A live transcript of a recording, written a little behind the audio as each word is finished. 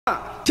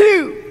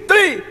2,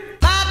 3.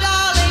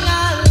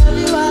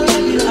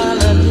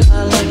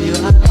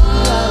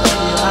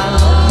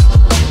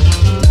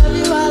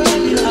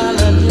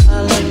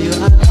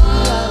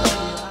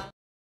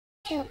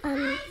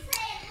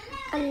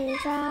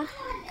 Draw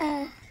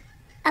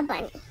a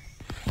bunny.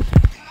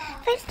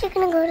 First, you're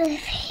gonna go to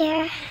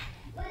here.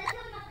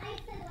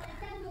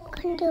 I'm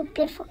gonna do a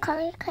beautiful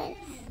color because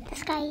the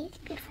sky is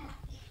beautiful.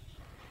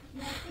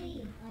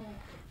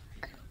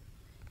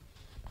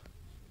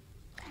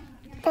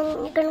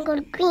 Then you're gonna go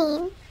to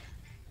green,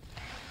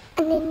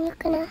 and then you're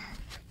gonna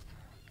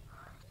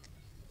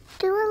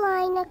do a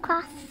line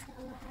across.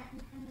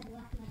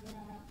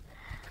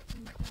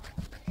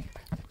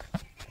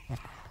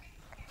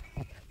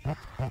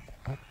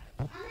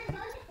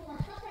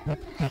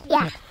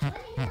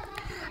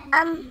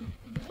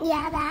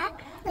 Yeah, that,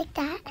 like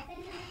that.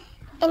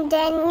 And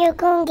then you're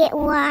gonna get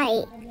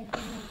white.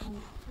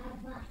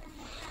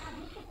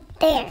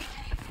 There.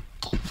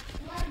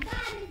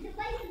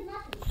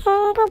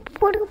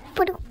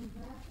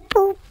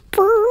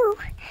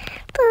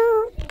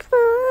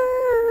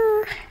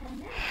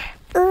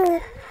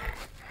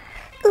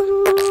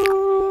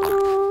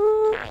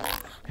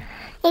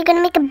 You're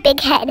gonna make a big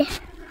head,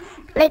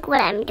 like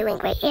what I'm doing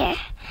right here.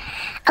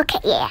 Okay,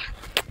 yeah.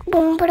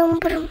 Boom, boom,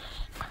 boom.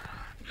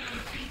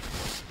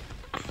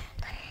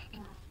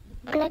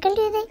 We're gonna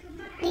do the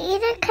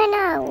either kind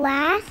of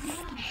last,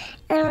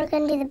 and we're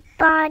gonna do the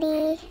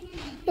body.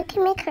 You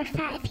can make her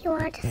fat if you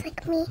want, just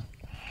like me.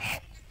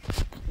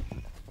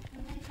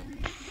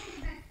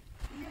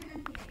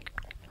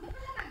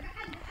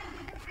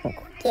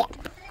 Yeah.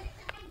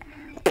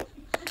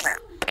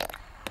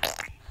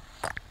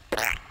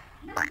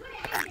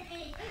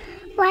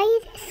 Why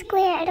is it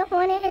square? I don't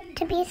want it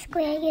to be a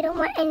square. You don't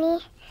want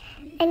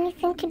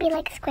anything to be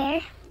like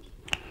square,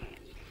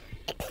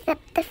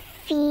 except the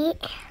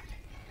feet.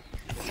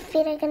 The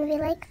feet are gonna be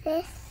like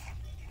this.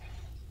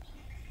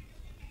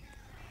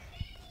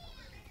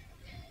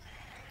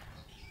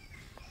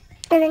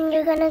 And then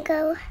you're gonna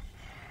go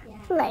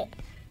like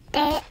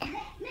that.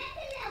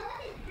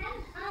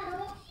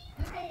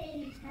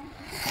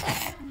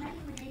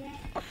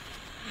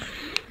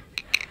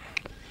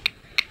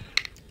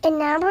 And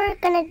now we're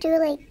gonna do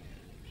like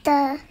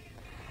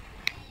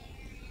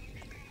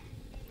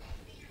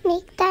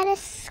make that a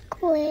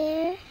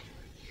square.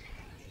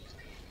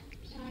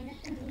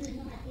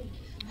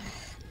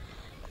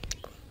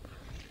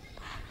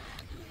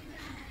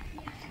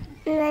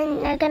 And then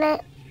we're gonna,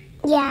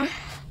 yeah,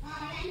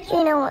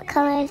 you know what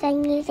colors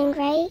I'm using,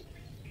 right?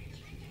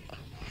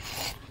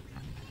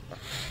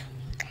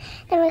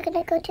 Then we're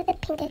gonna go to the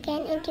pink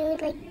again and do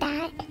it like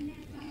that.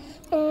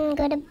 And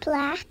go to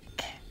black.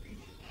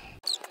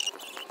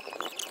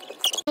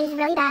 It's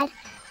really bad.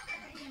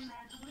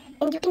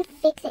 And you can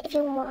fix it if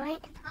you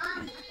want.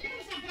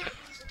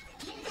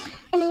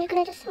 And then you're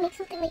gonna just make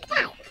something like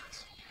that.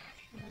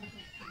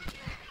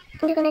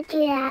 And you're gonna do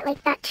that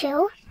like that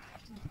too.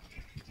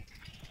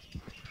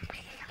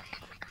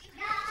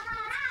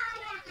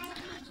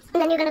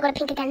 And then you're gonna go to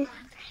pink again.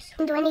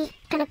 And do any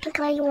kind of pink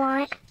color you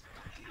want.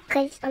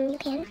 Because you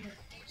can.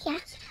 Yeah.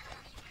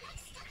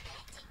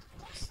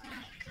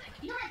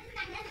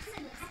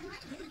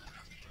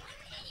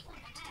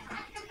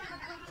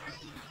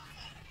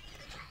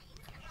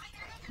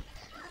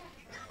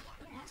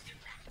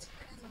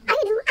 I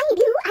do.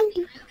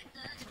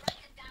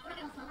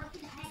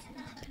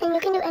 And you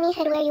can do any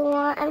head where you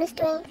want. I'm just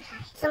doing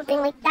something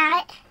like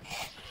that.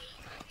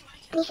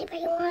 Any head where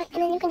you want.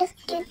 And then you can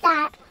just do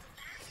that.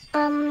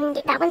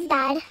 That one's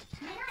bad.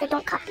 So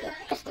don't copy it.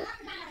 Just do it.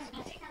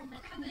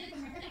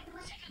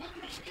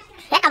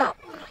 Yeah, come on.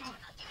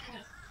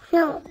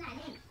 No.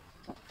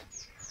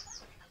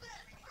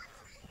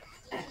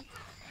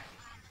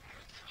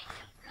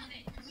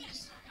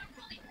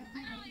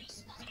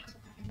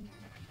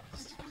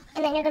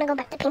 And then you're gonna go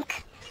back to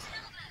pink.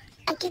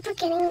 I keep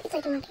forgetting it's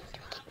like I'm not doing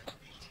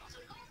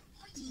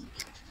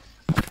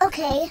it.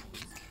 Okay.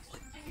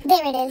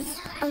 There it is.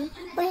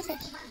 Where is it?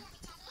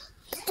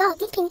 Oh,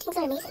 these paintings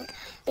are amazing.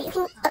 But you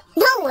can,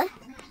 no!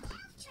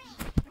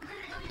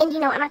 And you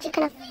know, I'm actually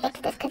gonna fix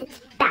this because it's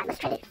bad. Let's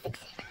try to fix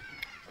it.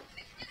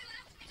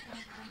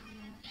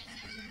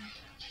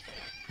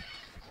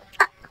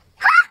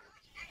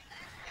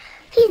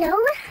 You know,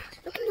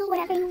 you can do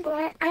whatever you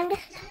want. I'm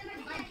just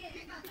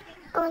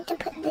going to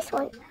put this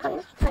one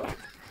on for now.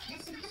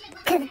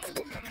 Cause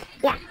it's,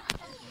 yeah.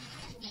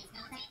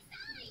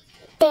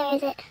 There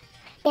is it.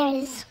 There it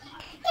is.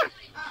 Yeah.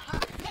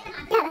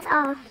 Yeah, that's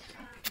all.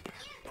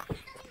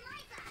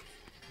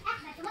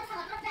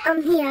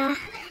 Yeah.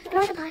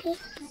 Ignore the body.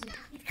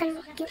 It's kind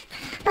of cute.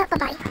 But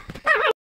bye-bye.